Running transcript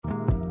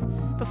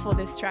before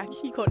this track,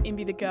 you caught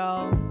Imbi the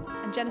Girl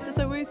and Genesis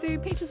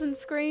Owusu, Peaches and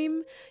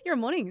Scream. You're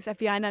on Mornings,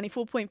 FBI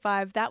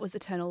 94.5. That was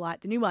Eternal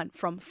Light, the new one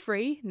from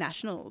Free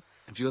Nationals.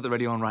 If you've got the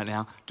radio on right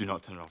now, do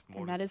not turn it off.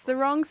 And that is the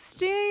wrong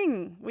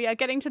sting. We are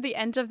getting to the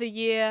end of the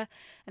year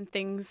and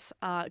things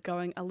are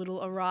going a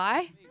little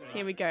awry.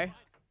 Here we go.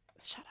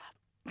 Shut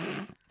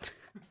up.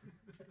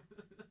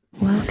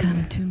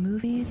 Welcome to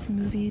Movies,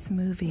 Movies,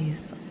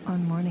 Movies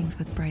on Mornings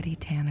with Bridie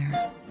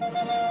Tanner,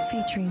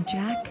 featuring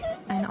Jack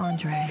and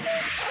Andre.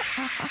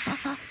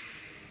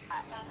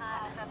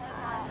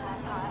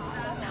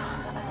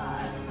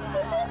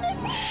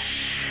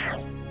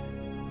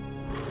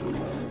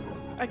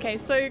 Okay,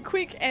 so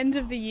quick end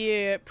of the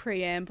year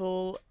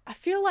preamble. I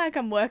feel like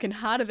I'm working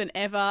harder than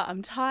ever.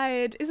 I'm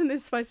tired. Isn't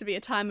this supposed to be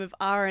a time of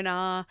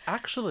R&R?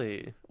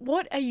 Actually.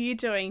 What are you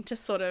doing to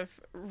sort of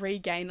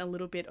regain a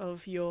little bit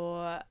of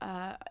your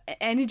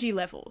energy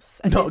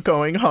levels? Not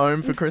going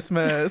home for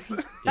Christmas.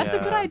 That's a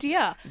good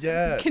idea.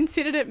 Yeah.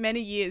 Considered it many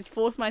years,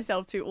 force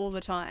myself to all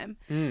the time.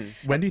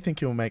 When do you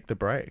think you'll make the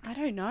break? I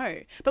don't know.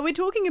 But we're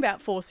talking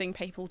about forcing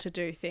people to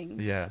do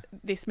things. Yeah.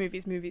 This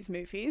movies.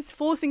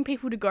 Forcing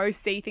people to go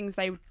see things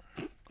they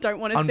don't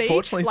want to see.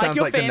 Unfortunately, like sounds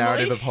your like family. the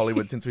narrative of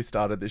Hollywood since we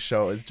started this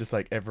show is just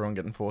like everyone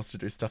getting forced to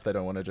do stuff they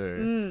don't want to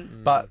do.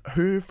 But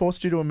who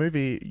forced you to a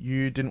movie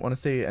you didn't want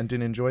to see and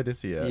didn't enjoy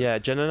this year? Yeah,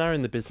 Jen and I are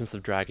in the business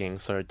of dragging,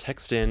 so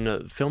text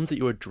in films that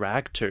you were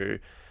dragged to.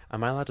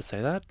 Am I allowed to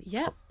say that?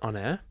 Yeah. On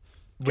air?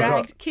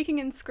 Dragged, kicking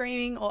and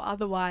screaming or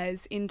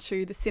otherwise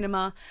into the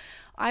cinema.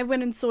 I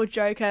went and saw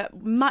Joker,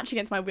 much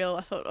against my will.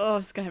 I thought,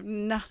 it's going to have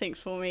nothing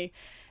for me.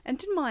 And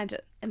didn't mind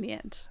it in the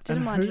end.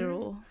 Didn't mind it at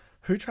all.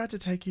 Who tried to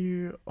take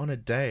you on a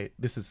date?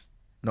 This is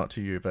not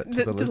to you, but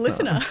to the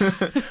listener.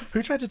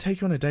 Who tried to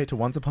take you on a date to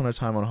Once Upon a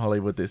Time on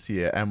Hollywood this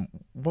year? And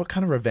what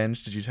kind of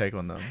revenge did you take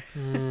on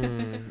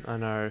them? I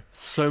know.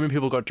 So many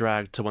people got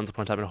dragged to Once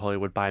Upon a Time in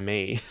Hollywood by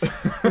me.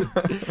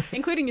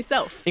 Including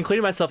yourself.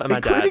 Including myself and my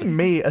dad. Including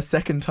me a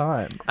second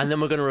time. And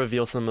then we're going to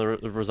reveal some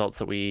of the results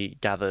that we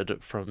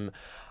gathered from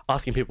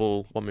asking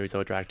people what movies they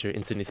were dragged to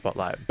in Sydney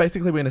Spotlight.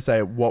 Basically, we're going to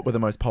say what were the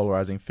most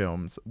polarizing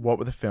films, what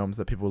were the films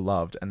that people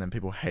loved, and then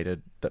people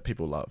hated that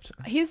people loved.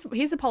 Here's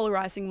a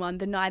polarizing one,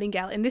 The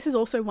Nightingale. And this is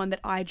also one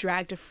that I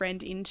dragged a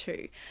friend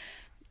into.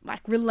 Like,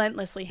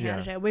 relentlessly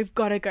hounded her. We've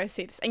got to go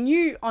see this. And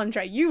you,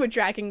 Andre, you were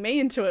dragging me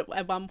into it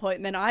at one point,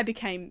 and then I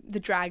became the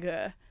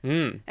dragger.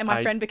 And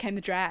my friend became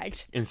the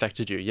dragged.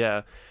 Infected you,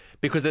 yeah.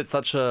 Because it's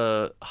such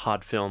a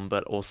hard film,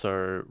 but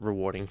also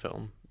rewarding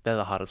film. They're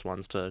the hardest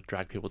ones to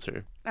drag people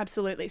to.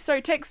 Absolutely.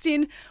 So text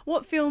in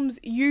what films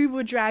you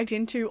were dragged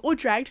into or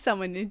dragged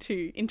someone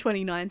into in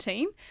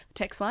 2019.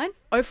 Text line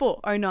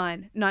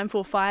 0409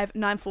 945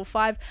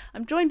 945.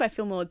 I'm joined by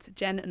film lords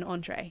Jen and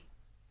Andre.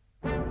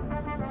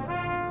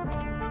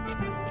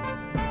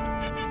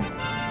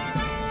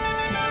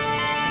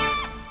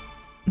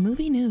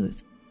 Movie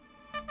news.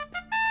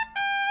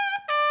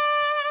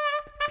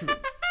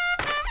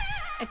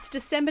 It's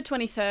December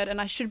 23rd and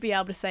I should be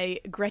able to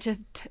say Greta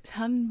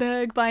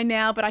Thunberg by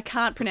now, but I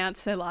can't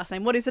pronounce her last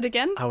name. What is it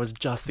again? I was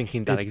just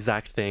thinking that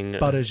exact thing.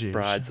 Buttigieg.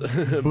 Brides.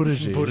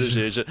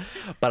 Buttigieg.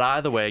 But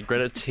either way,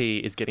 Greta T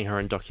is getting her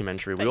own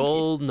documentary. We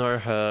all know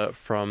her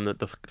from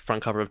the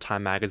front cover of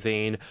Time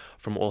magazine,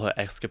 from all her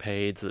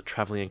escapades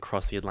traveling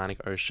across the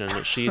Atlantic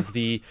Ocean. She's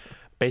the...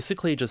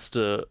 basically just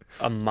a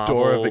Marvel...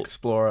 Dora of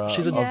Explorer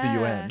She's of the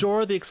UN.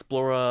 Dora the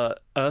Explorer,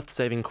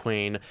 Earth-saving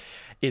queen,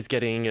 is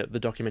getting the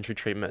documentary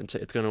treatment.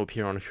 It's going to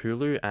appear on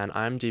Hulu, and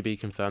IMDb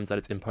confirms that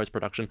it's in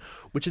post-production,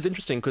 which is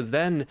interesting because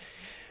then,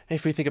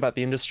 if we think about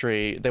the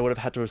industry, they would have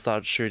had to have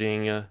started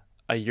shooting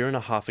a year and a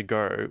half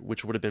ago,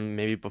 which would have been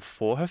maybe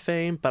before her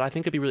fame, but I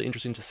think it'd be really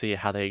interesting to see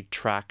how they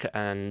track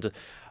and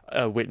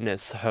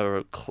witness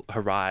her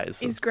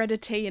rise. Is Greta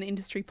T an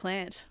industry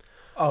plant?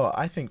 Oh,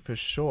 I think for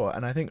sure.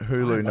 And I think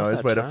Hulu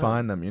knows where to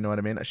find them. You know what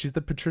I mean? She's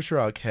the Patricia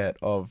Arquette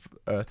of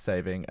Earth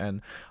Saving.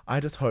 And I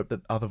just hope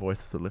that other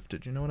voices are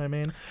lifted. You know what I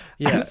mean?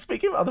 Yeah. And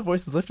speaking of other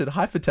voices lifted,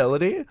 High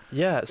Fidelity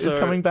is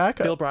coming back.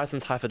 Bill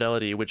Bryson's High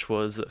Fidelity, which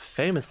was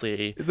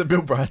famously... Is it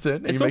Bill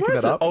Bryson? Are it's you Bill making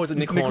Bryson. that up? Oh, is it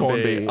Nick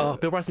Hornby? Oh,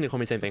 Bill Bryson, Nick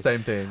Hornby, same thing.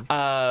 Same thing.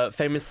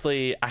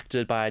 Famously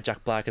acted by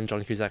Jack Black and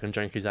John Cusack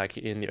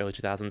in the early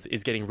 2000s,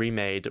 is getting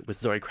remade with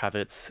Zoe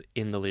Kravitz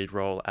in the lead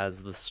role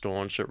as the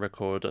staunch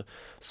record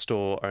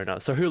store owner.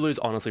 So Hulu's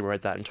honestly where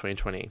it's at in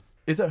 2020.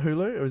 Is it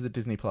Hulu or is it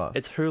Disney Plus?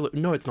 It's Hulu.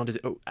 No, it's not Disney.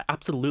 Oh,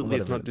 absolutely,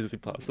 it's not Disney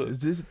Plus. Is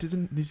this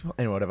Disney Plus?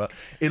 Anyway, whatever.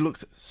 It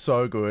looks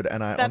so good,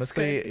 and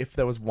honestly, if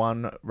there was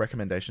one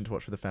recommendation to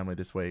watch for the family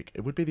this week,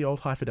 it would be the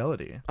old High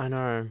Fidelity. I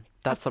know.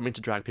 That's something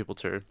to drag people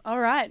to. All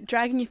right,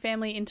 dragging your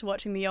family into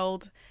watching the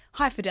old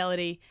High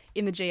Fidelity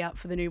in the G-Up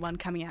for the new one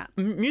coming out.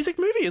 Music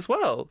movie as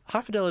well.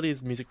 High Fidelity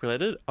is music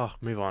related. Oh,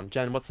 move on.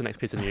 Jen, what's the next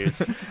piece of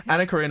news?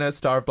 Anna Karina,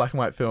 star of black and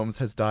white films,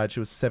 has died.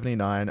 She was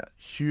 79,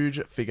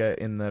 huge figure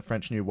in the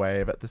French New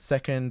Wave, the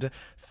second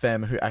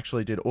femme who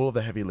actually did all of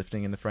the heavy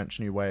lifting in the French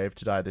New Wave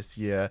to die this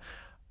year.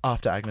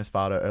 after Agnes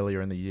Varda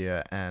earlier in the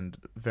year, and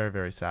very,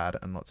 very sad.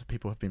 And lots of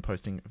people have been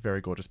posting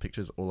very gorgeous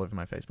pictures all over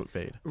my Facebook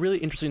feed. Really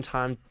interesting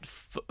time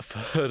for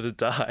her to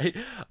die,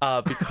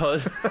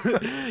 because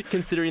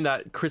considering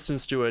that Kristen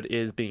Stewart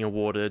is being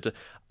awarded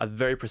a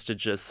very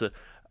prestigious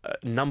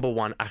number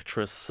one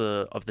actress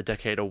of the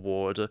decade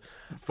award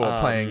for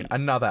playing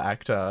another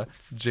actor,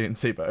 Jean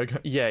Seberg.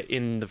 Yeah,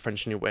 in the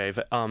French New Wave.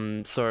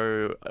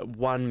 So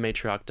one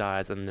matriarch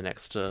dies and the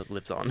next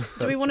lives on.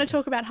 Do we want to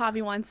talk about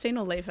Harvey Weinstein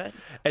or leave it?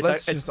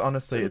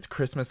 Honestly, it's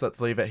Christmas, let's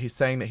leave it. He's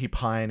saying that he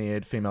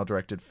pioneered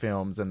female-directed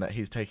films and that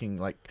he's taking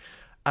like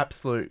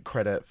absolute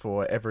credit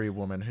for every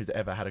woman who's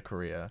ever had a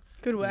career.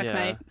 Good work,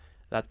 mate.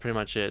 That's pretty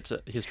much it.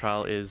 His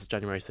trial is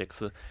January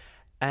 6th.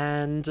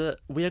 And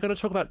we are going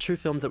to talk about 2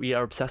 films that we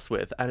are obsessed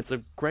with. And it's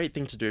a great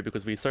thing to do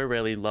because we so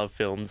rarely love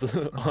films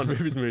on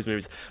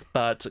Movies.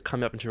 But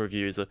coming up into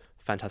reviews,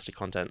 fantastic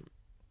content.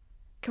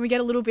 Can we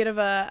get a little bit of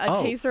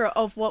a teaser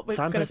of what we're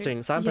going to be...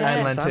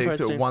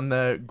 Atlantics won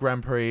the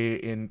Grand Prix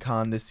in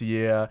Cannes this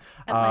year.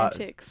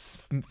 Atlantics.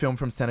 Film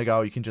from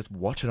Senegal. You can just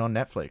watch it on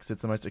Netflix.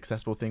 It's the most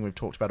accessible thing we've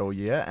talked about all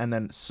year. And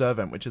then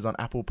Servant, which is on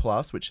Apple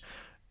Plus, which...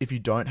 if you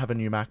don't have a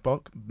new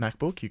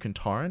MacBook, you can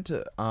torrent,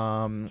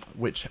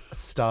 which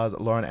stars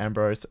Lauren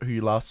Ambrose, who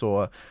you last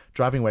saw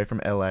driving away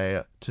from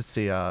LA to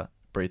see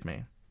Breathe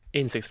Me.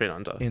 In 6 Feet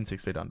Under. In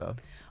 6 Feet Under.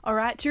 All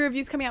right, 2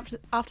 reviews coming up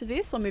after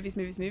this on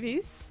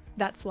Movies.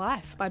 That's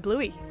Life by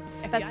Bluey.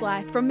 That's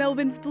Life from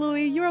Melbourne's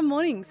Bluey. You're on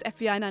Mornings,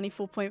 FBI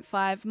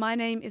 94.5. My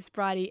name is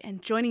Bridie,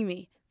 and joining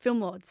me,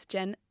 Film Lords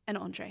Jen and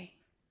Andre.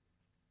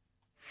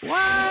 No.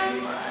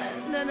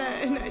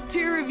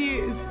 2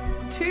 reviews.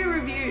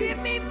 Give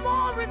me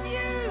more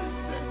reviews.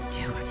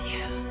 2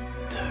 reviews.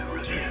 2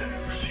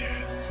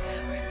 reviews.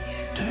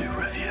 2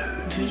 reviews.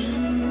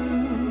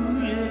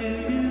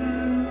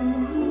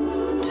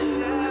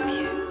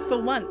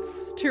 For once,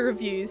 2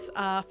 reviews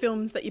are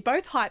films that you're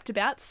both hyped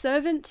about,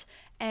 Servant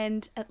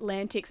and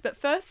Atlantics. But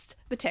first,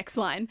 the text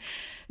line.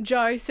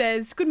 Joe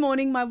says, "Good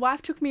morning. My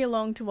wife took me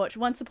along to watch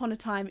Once Upon a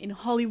Time in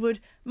Hollywood.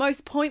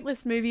 Most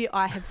pointless movie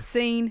I have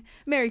seen.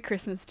 Merry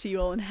Christmas to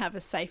you all and have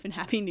a safe and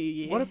happy New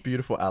Year." What a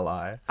beautiful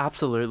ally.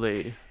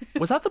 Absolutely.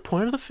 Was that the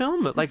point of the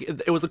film? Like,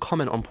 it was a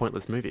comment on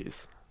pointless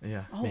movies.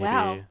 Yeah. Oh, maybe.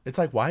 Wow. It's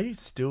like, why are you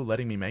still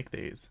letting me make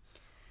these?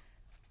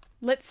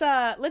 Let's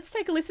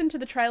take a listen to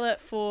the trailer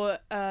for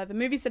the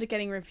movies that are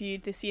getting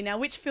reviewed this year. Now,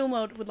 which film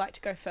world would like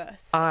to go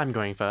first? I'm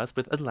going first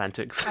with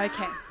Atlantics.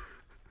 Okay.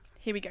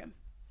 Here we go.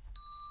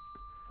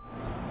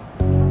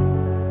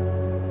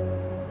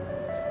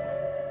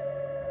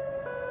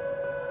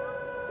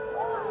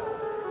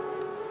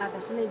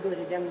 xale góor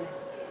yi dem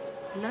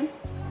nañ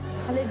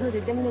xale góor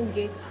yi dem nañ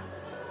géej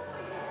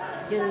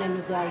jël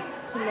nañu gaal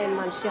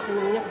Souleymane Cheikh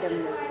ñun ñëpp dem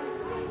nañ.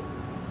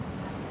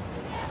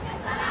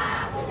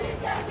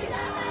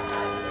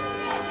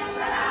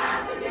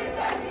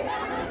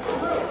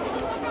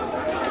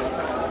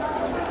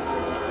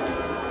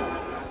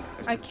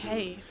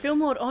 Okay, Film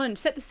Lord on.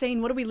 Set the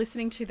scene. What are we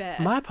listening to there?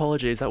 My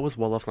apologies. That was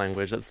Wolof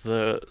language. That's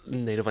the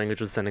native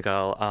language of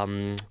Senegal.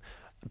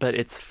 But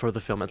it's for the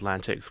film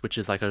Atlantics, which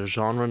is like a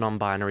genre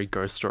non-binary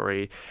ghost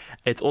story.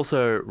 It's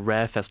also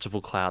rare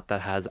festival clout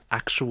that has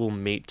actual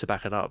meat to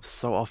back it up.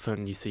 So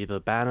often you see the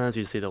banners,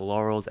 you see the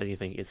laurels, and you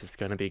think, is this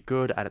going to be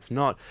good? And it's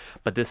not.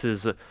 But this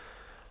is...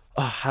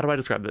 how do I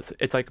describe this?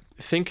 It's like,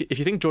 if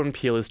you think Jordan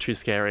Peele is too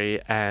scary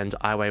and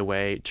Ai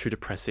Weiwei too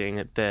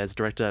depressing, there's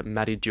director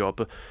Madi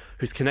Diop,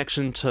 whose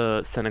connection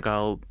to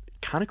Senegal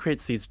kind of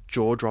creates these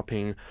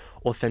jaw-dropping,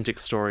 authentic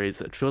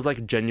stories. It feels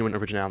like genuine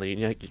originality. You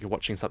know, you're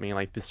watching something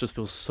like this just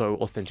feels so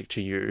authentic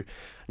to you.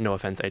 No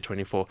offense,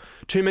 A24.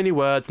 Too many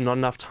words, not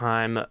enough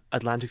time.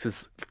 Atlantics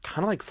is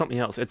kind of like something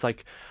else. It's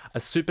like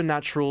a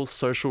supernatural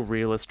social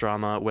realist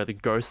drama where the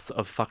ghosts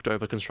of fucked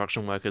over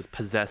construction workers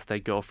possess their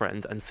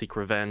girlfriends and seek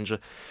revenge.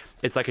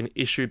 It's like an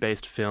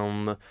issue-based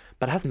film,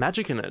 but it has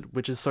magic in it,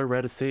 which is so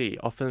rare to see.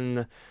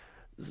 Often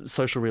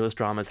social realist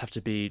dramas have to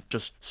be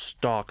just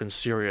stark and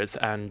serious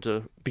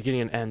and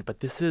beginning and end, but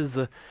this is...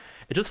 it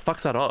just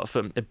fucks that off.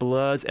 It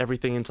blurs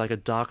everything into like a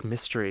dark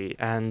mystery,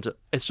 and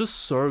it's just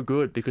so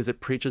good because it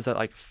preaches that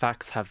like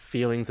facts have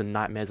feelings and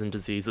nightmares and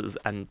diseases,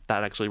 and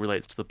that actually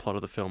relates to the plot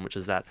of the film, which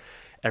is that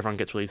everyone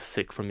gets really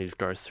sick from these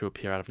ghosts who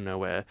appear out of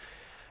nowhere.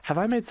 Have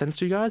I made sense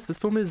to you guys? This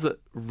film is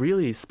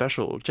really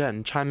special.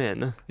 Jen, chime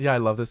in. Yeah, I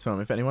love this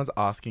film. If anyone's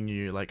asking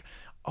you like,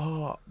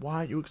 oh, why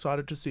aren't you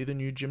excited to see the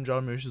new Jim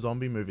Jarmusch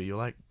zombie movie? You're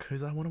like,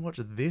 because I want to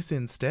watch this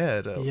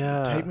instead.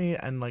 Yeah. Take me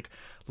and like,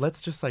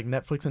 let's just like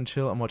Netflix and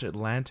chill and watch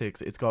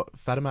Atlantics. It's got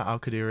Fatima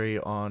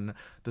Al-Qadiri on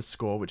the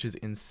score, which is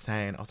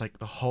insane. I was like,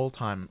 the whole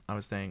time I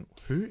was saying,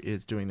 who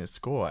is doing this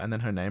score? And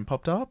then her name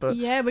popped up.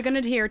 Yeah, we're going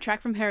to hear a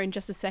track from her in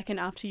just a second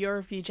after your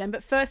review, Jen.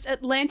 But first,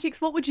 Atlantics,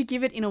 what would you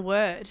give it in a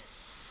word?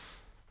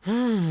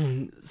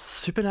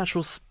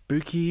 Supernatural,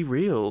 spooky,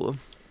 real.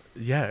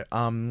 Yeah,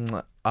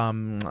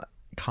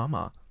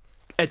 karma.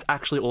 It's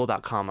actually all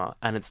about karma,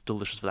 and it's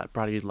delicious for that.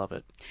 Brady, you'd love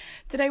it.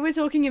 Today we're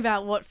talking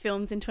about what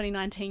films in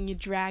 2019 you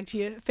dragged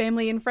your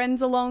family and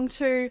friends along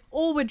to,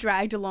 or were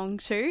dragged along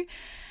to.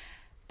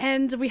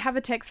 And we have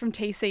a text from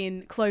TC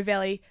in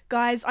Clovelly.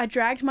 Guys, I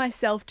dragged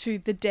myself to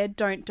The Dead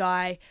Don't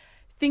Die,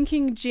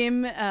 thinking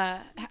Jim...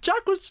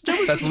 Jack was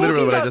That's just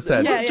literally what I just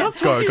said. Yeah, yeah.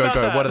 Just go.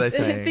 What are they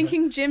saying?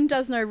 thinking Jim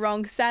does no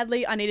wrong.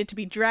 Sadly, I needed to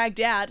be dragged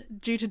out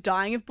due to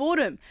dying of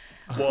boredom.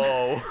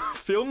 Whoa,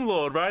 film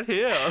lord right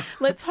here.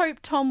 Let's hope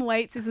Tom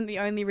Waits isn't the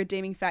only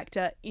redeeming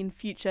factor in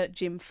future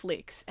Jim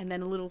flicks. And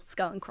then a little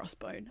skull and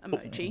crossbone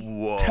emoji.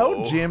 Whoa.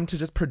 Tell Jim to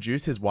just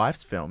produce his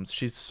wife's films.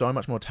 She's so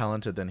much more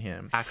talented than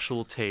him.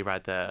 Actual tea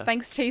right there.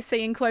 Thanks,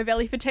 TC and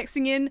Clovelly, for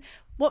texting in.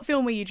 What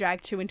film were you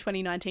dragged to in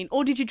 2019?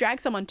 Or did you drag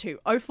someone to?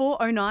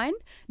 0409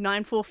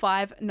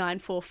 945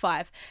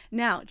 945.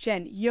 Now,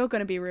 Jen, you're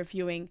going to be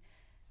reviewing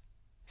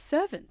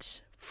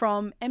Servant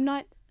from M.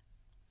 Night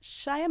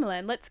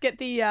Shyamalan. Let's get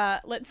the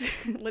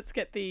let's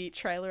get the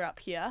trailer up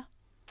here.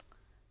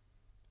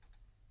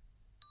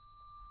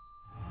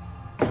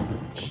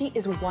 She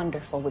is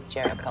wonderful with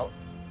Jericho.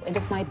 And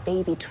if my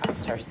baby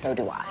trusts her, so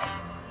do I.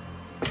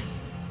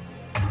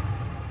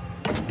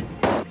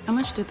 How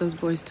much did those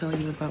boys tell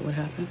you about what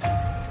happened?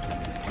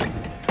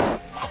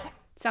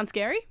 Sounds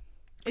scary?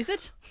 Is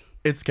it?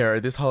 It's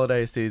scary. This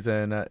holiday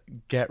season,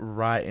 get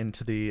right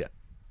into the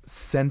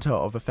center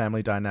of a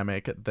family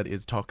dynamic that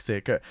is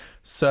toxic.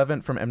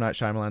 Servant from M. Night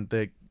Shyamalan,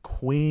 the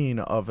queen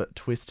of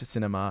twist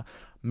cinema,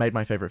 made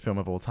my favorite film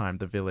of all time,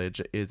 The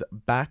Village, is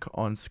back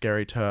on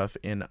scary turf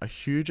in a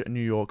huge New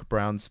York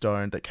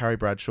brownstone that Carrie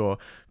Bradshaw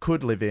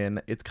could live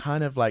in. It's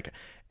kind of like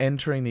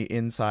entering the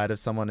inside of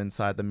someone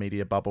inside the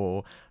media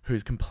bubble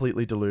who's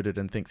completely deluded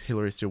and thinks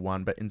Hillary still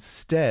won, but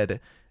instead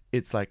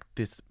it's like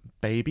this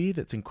baby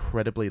that's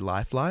incredibly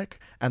lifelike,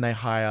 and they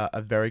hire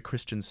a very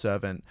Christian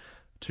servant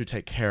to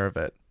take care of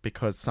it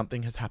because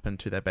something has happened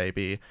to their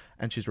baby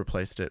and she's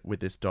replaced it with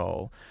this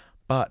doll.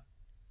 But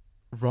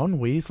Ron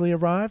Weasley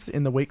arrives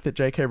in the week that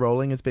J.K.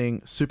 Rowling is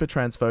being super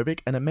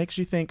transphobic, and it makes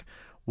you think,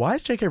 why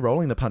is J.K.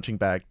 Rowling the punching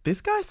bag? This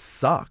guy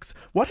sucks.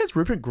 What has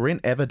Rupert Grint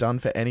ever done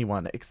for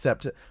anyone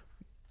except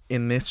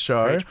in this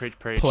show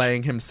Preach.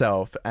 playing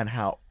himself, and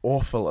how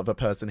awful of a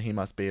person he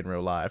must be in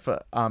real life?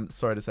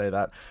 Sorry to say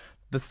that.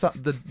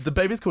 The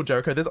baby's called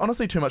Jericho. There's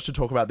honestly too much to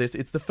talk about this.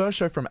 It's the first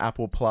show from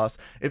Apple Plus.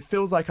 It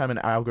feels like I'm an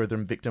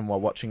algorithm victim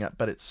while watching it,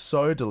 but it's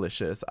so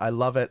delicious. I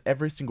love it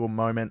every single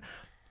moment.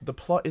 The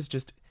plot is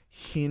just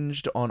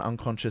hinged on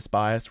unconscious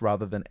bias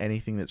rather than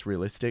anything that's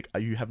realistic.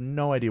 You have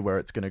no idea where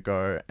it's going to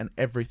go, and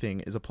everything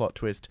is a plot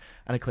twist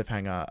and a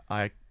cliffhanger.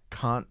 I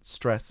can't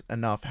stress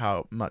enough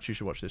how much you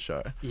should watch this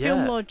show.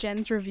 Film Lord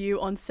Jen's review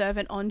on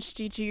Servant. Onge,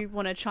 did you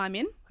want to chime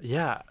in?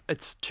 Yeah,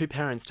 it's two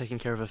parents taking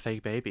care of a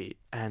fake baby,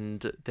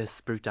 and they're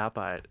spooked out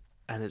by it,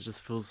 and it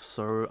just feels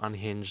so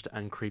unhinged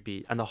and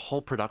creepy. And the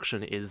whole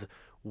production is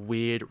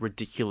weird,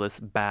 ridiculous,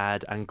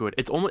 bad, and good.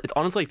 It's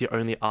honestly like the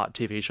only art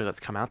TV show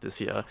that's come out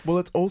this year. Well,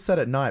 it's all set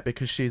at night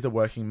because she's a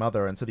working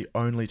mother, and so the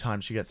only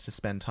time she gets to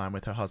spend time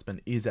with her husband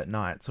is at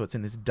night. So it's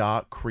in this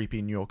dark,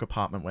 creepy New York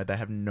apartment where they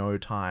have no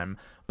time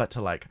but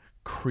to like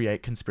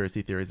create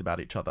conspiracy theories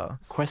about each other.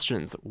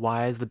 Questions.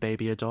 Why is the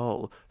baby a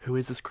doll? Who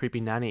is this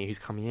creepy nanny who's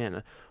coming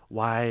in?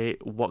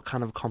 What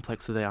kind of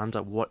complex are they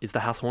under? What is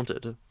the house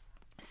haunted?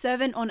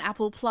 Servant on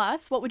Apple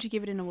Plus. What would you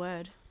give it in a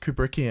word?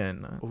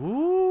 Kubrickian.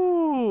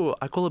 Ooh,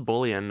 I call it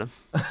Bullion.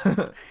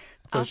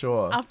 For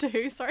sure. After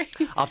who, sorry?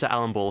 After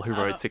Alan Ball, who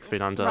wrote 6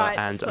 Feet Under right,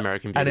 and so-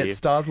 American Beauty. And it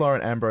stars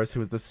Lauren Ambrose, who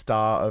was the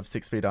star of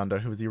 6 Feet Under,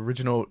 who was the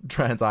original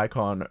trans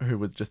icon, who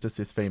was just a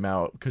cis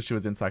female because she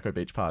was in Psycho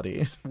Beach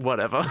Party.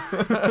 Whatever.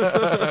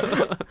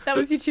 That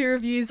was your 2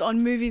 reviews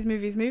on movies.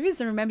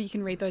 And remember, you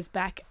can read those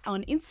back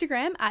on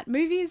Instagram at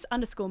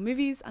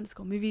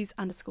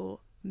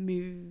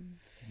movies_movies_movies_move.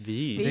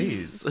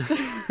 These.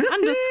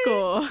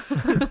 Underscore.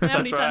 How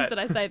many times right. did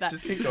I say that?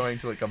 Just keep going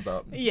till it comes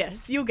up.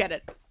 Yes, you'll get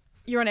it.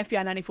 You're on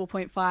FBI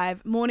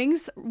 94.5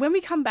 mornings. When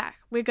we come back,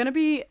 we're going to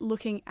be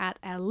looking at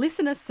our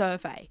listener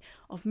survey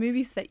of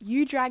movies that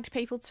you dragged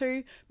people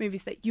to,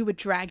 movies that you were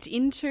dragged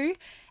into,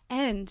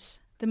 and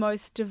the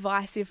most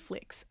divisive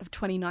flicks of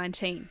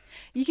 2019.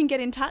 You can get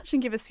in touch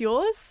and give us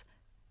yours.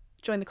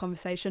 Join the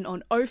conversation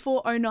on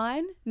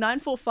 0409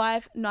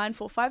 945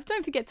 945.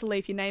 Don't forget to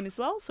leave your name as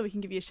well so we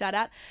can give you a shout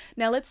out.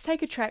 Now let's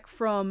take a track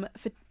from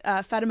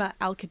Fatima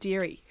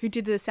Al-Qadiri, who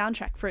did the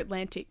soundtrack for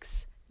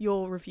Atlantics.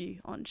 Your review,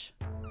 Onge.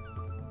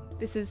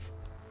 This is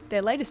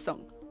their latest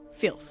song,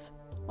 Filth,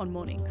 on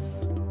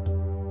Mornings.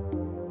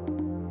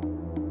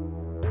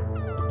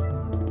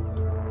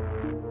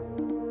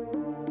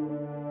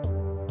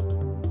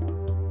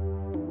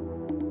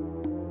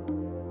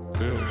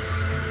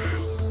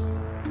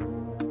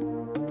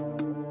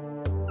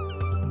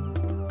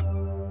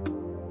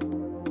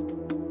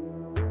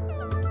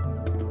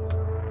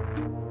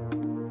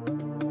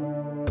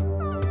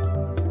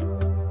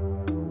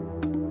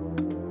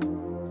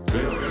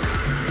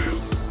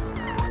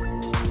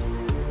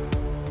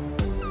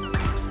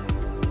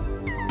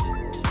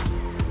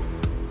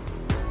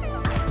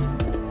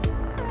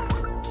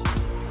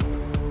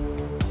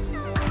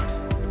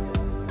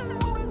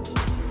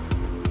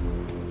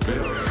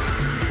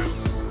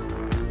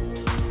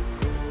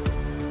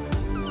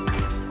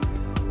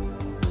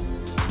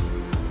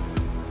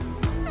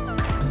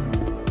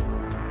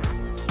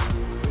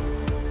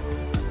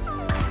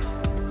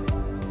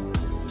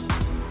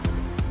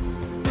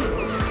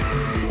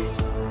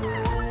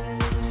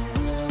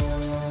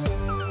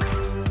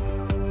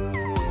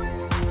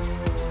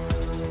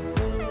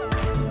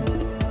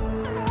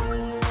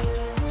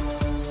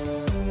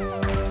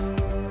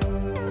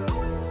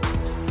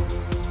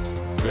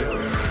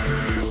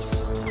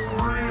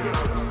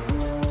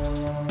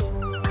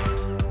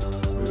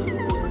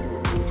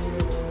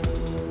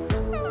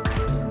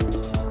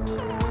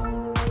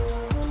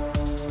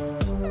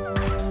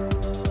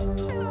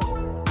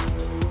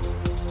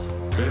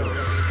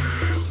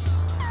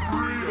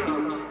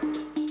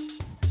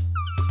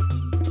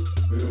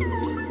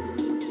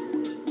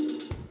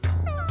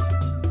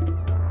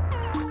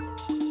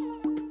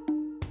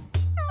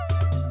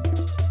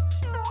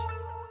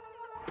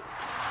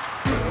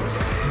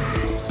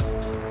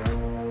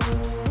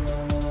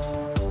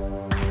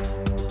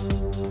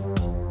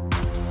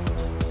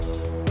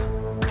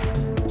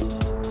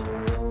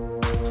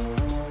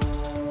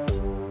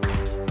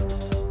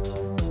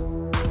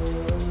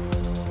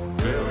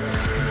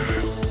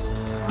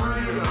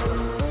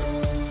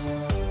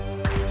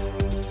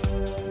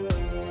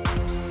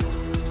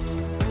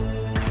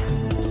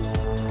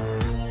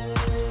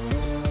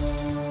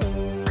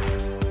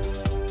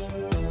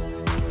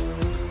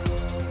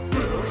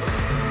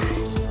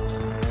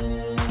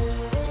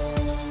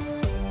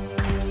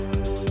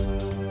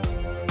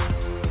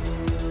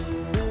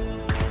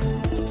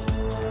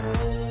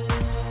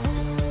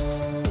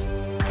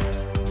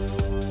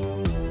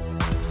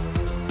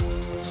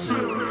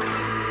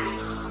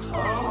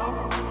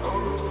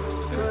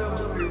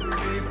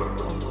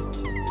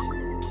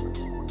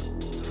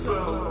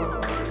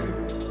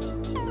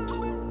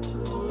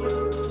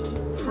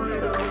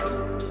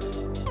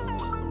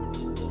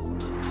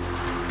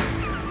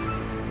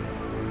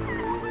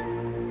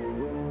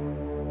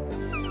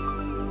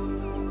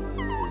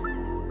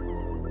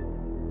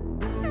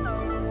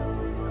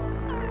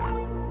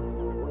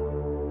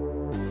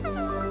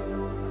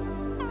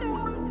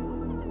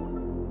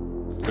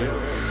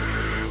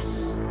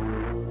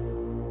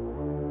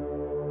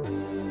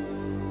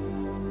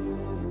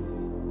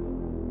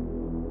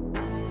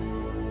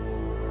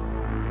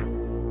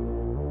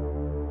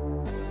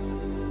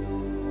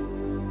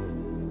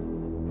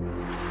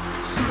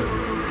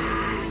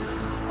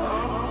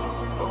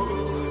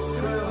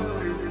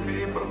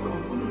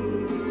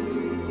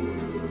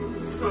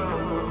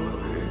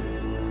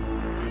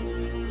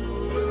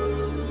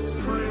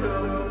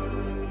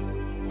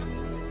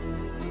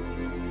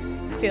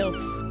 Filth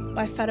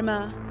by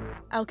Fatima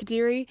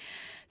Al-Qadiri.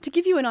 To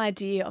give you an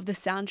idea of the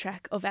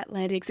soundtrack of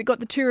Atlantics, it got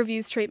the 2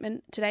 reviews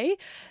treatment today,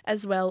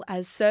 as well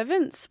as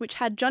Servants, which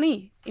had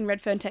Johnny in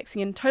Redfern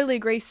texting in. Totally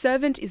agree.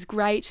 Servant is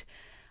great.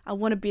 I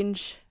want to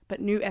binge,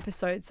 but new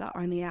episodes are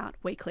only out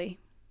weekly.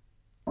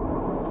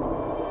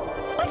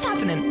 What's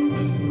happening?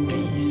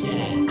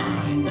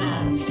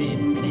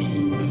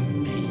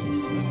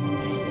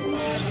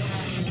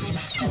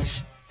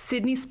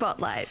 Sydney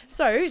Spotlight.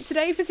 So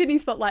today for Sydney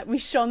Spotlight, we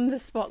shone the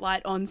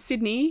spotlight on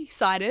Sydney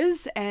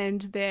Siders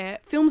and their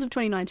films of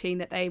 2019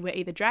 that they were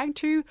either dragged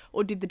to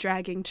or did the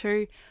dragging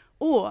to,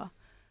 or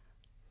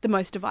the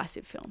most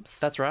divisive films.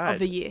 That's right. Of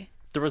the year.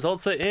 The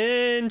results are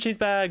in, cheese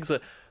bags.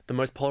 The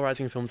most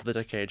polarizing films of the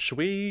decade. Should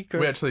we go?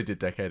 We actually did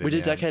decade. We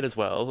did decade as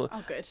well.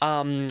 Oh,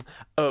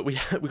 good.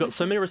 We got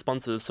so many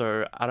responses,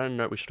 so I don't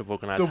know. We should have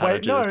organized how to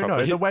do this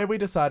properly. The way we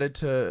decided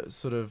to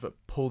sort of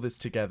pull this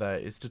together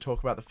is to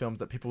talk about the films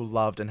that people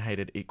loved and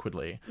hated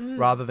equally,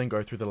 rather than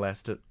go through the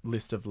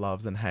list of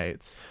loves and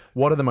hates.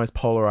 What are the most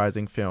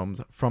polarizing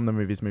films from the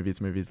movies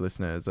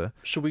listeners?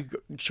 Should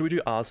we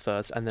do ours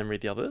first and then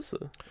read the others?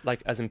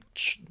 Like, as in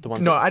the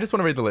ones. No, I just want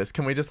to read the list.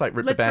 Can we just like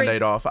rip the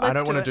Band-Aid off? I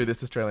don't want to do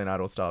this Australian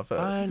Idol stuff.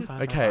 Fine.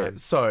 Okay,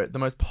 so the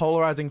most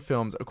polarizing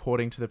films,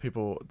 according to the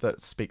people that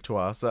speak to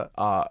us,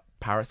 are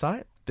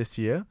Parasite this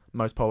year,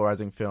 most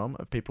polarizing film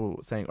of people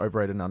saying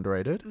overrated and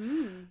underrated.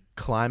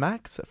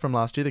 Climax from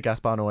last year, the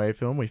Gaspar Noé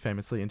film. We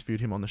famously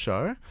interviewed him on the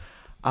show.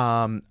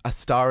 A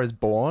Star is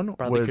Born.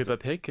 Bradley Cooper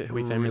pick, who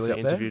we famously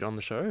interviewed on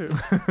the show.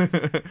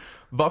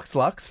 Vox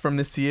Lux from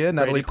this year,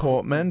 Natalie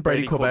Portman,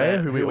 Brady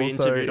Corbett, who we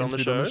also interviewed on the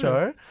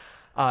show.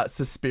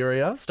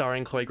 Suspiria.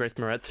 Starring Chloe Grace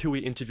Moretz, who we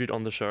interviewed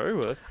on the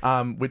show.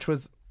 Which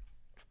was,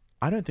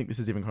 I don't think this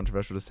is even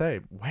controversial to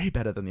say, way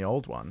better than the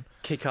old one.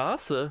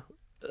 Kick-Ass,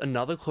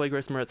 another Chloe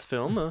Grace Moretz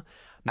film.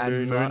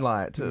 And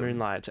Moonlight.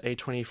 Moonlight,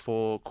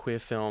 A24 queer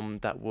film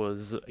that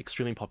was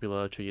extremely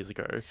popular 2 years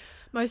ago.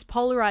 Most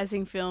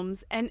polarizing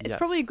films, and it's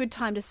probably a good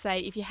time to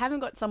say, if you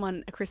haven't got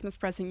someone a Christmas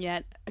present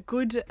yet, a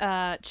good,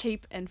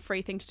 cheap and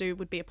free thing to do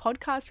would be a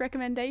podcast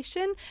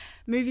recommendation.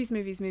 Movies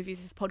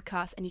is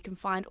podcast, and you can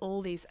find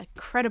all these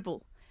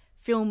incredible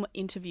film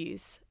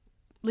interviews.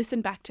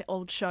 Listen back to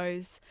old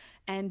shows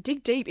and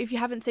dig deep. If you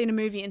haven't seen a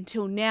movie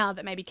until now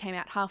that maybe came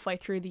out halfway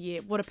through the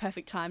year, what a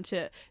perfect time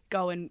to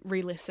go and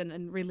re-listen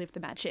and relive the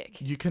magic.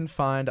 You can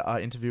find our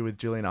interview with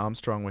Gillian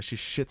Armstrong where she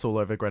shits all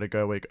over Greta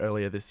Gerwig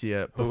earlier this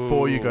year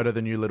before you go to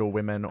The New Little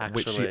Women,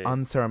 which she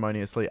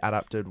unceremoniously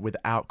adapted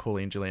without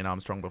calling Gillian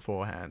Armstrong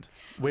beforehand.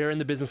 We're in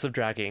the business of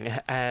dragging,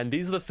 and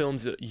these are the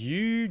films that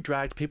you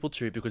dragged people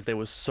to because they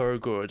were so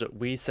good.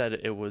 We said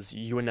it was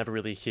You Were Never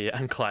Really Here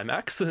and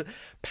Climax.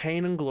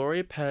 Pain and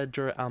Glory,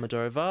 Pedro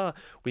Almodovar.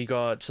 We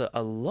got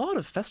a lot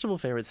of festival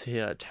favorites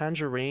here.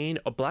 Tangerine,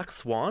 A Black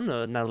Swan,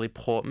 Natalie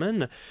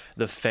Portman,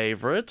 The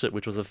Favourite,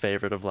 which was a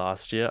favourite of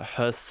last year,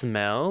 Her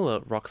Smell,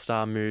 a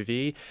Rockstar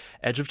Movie,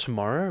 Edge of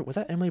Tomorrow. Was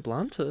that Emily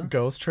Blunt?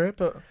 Girls Trip.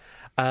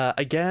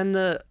 Again,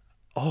 A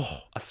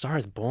Star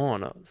is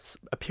Born,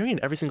 appearing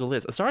in every single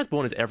list. A Star is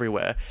Born is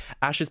everywhere.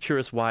 Ashes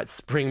Purest White,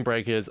 Spring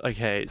Breakers.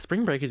 Okay,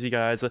 Spring Breakers, you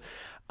guys.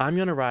 I'm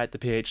going to write the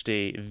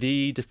PhD,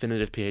 the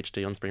definitive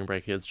PhD on Spring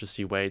Breakers, just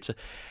you wait.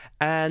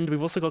 And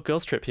we've also got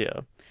Girls Trip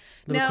here.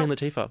 Little Queen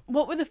Latifah.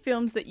 What were the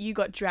films that you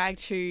got dragged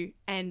to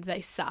and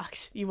they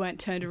sucked? You weren't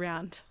turned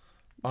around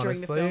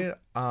during the film?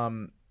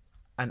 Honestly,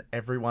 and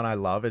everyone I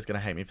love is going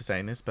to hate me for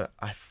saying this, but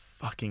I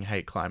fucking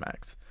hate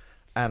Climax.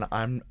 And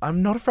I'm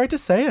not afraid to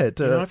say it.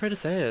 You're not afraid to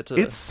say it.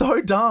 It's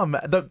so dumb.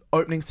 The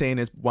opening scene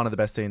is one of the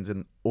best scenes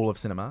in all of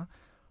cinema,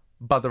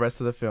 but the rest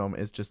of the film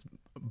is just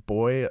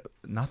boy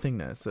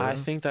nothingness. I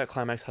think that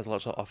Climax has a lot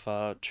to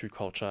offer to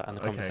culture and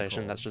the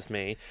conversation. Cool. That's just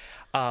me.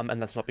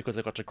 And that's not because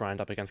they got to grind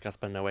up against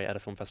Gaspar Noé at a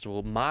film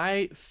festival.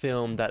 My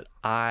film that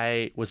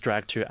I was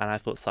dragged to and I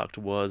thought sucked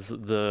was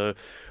the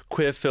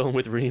queer film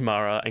with Rooney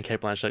Mara and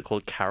Cate Blanchett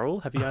called Carol.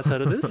 Have you guys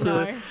heard of this?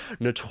 No.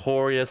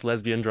 Notorious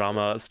lesbian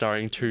drama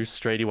starring two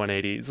straighty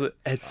 180s.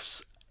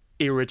 It's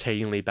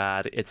irritatingly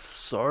bad. It's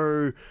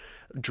so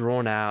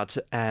drawn out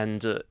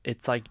and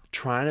it's like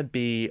trying to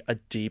be a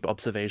deep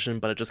observation,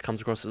 but it just comes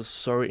across as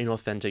so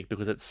inauthentic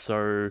because it's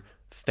so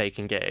fake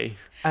and gay.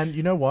 And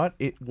you know what?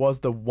 It was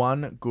the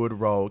one good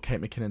role Kate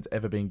McKinnon's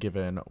ever been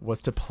given, was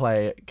to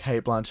play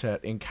Cate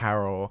Blanchett in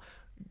Carol.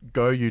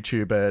 Go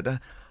YouTube it.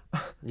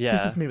 Yeah.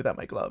 This is me without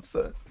my gloves.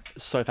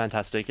 So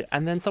fantastic.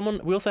 And then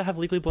we also have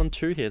Legally Blonde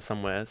 2 here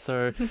somewhere.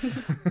 So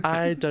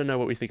I don't know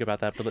what we think about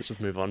that, but let's just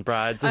move on.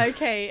 Brides.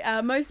 Okay.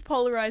 Most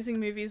polarizing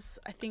movies.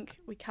 I think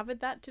we covered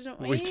that, didn't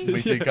we? We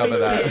did cover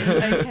that.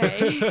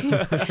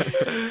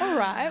 Okay. All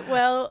right.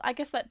 Well, I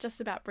guess that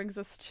just about brings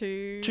us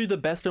to the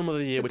best film of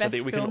the year, which I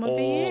think we can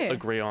all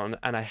agree on.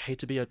 And I hate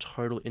to be a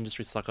total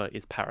industry sucker,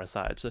 is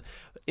Parasite.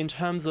 In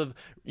terms of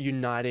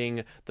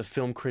uniting the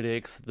film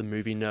critics, the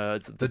movie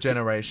nerds, the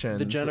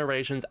generations,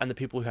 and the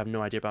people who have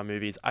no idea about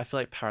movies, I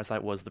feel like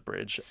Parasite was the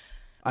bridge.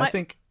 I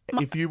think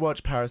if you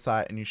watch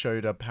Parasite and you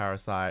showed up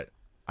Parasite,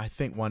 I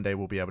think one day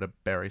we'll be able to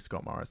bury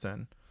Scott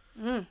Morrison.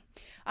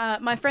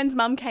 My friend's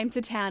mum came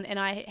to town and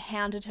I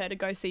hounded her to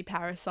go see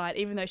Parasite,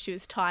 even though she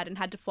was tired and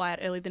had to fly out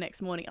early the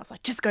next morning. I was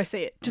like, just go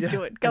see it. Just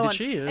do it. Go And on. did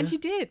she? And she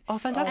did. Oh,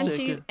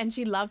 fantastic. And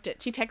she loved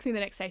it. She texted me the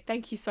next day,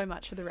 thank you so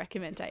much for the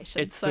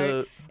recommendation. It's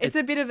it's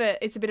a bit of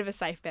a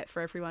safe bet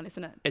for everyone,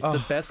 isn't it? It's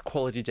the best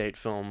quality date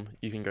film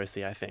you can go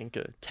see, I think.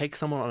 Take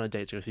someone on a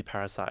date to go see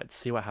Parasite.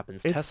 See what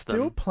happens. It's Test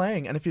still them.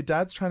 playing, and if your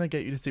dad's trying to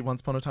get you to see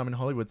Once Upon a Time in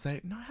Hollywood,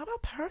 say, no, how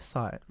about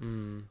Parasite?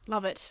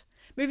 Love it.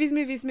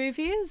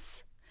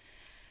 Movies.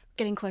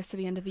 Getting close to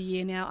the end of the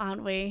year now,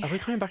 aren't we? Are we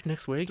coming back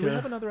next week? Do we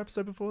have another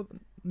episode before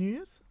New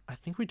Year's? I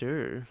think we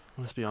do.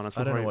 Let's be honest.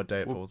 I don't know what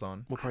day it falls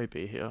on. We'll probably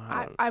be here.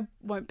 I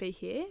won't be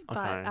here, but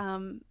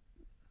Okay.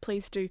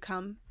 please do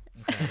come.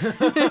 See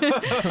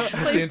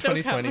you in still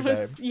 2020, come.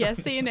 babe. Yeah,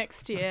 see you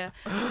next year.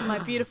 My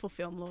beautiful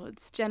film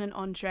lords, Jen and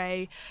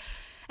Andre.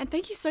 And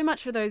thank you so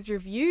much for those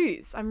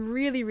reviews. I'm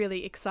really,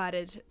 really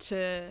excited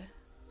to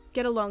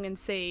get along and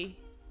see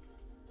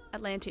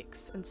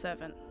Atlantics and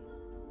Servant.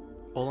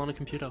 All on a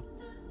computer.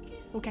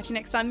 We'll catch you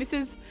next time. This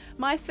is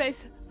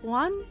MySpace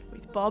 1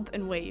 with Bob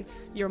and Weave,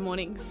 your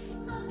mornings.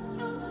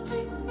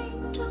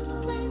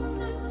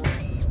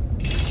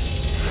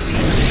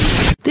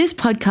 This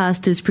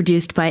podcast is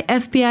produced by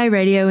FBI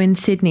Radio in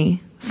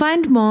Sydney.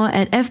 Find more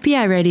at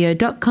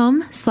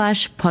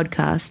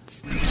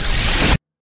fbiradio.com/podcasts.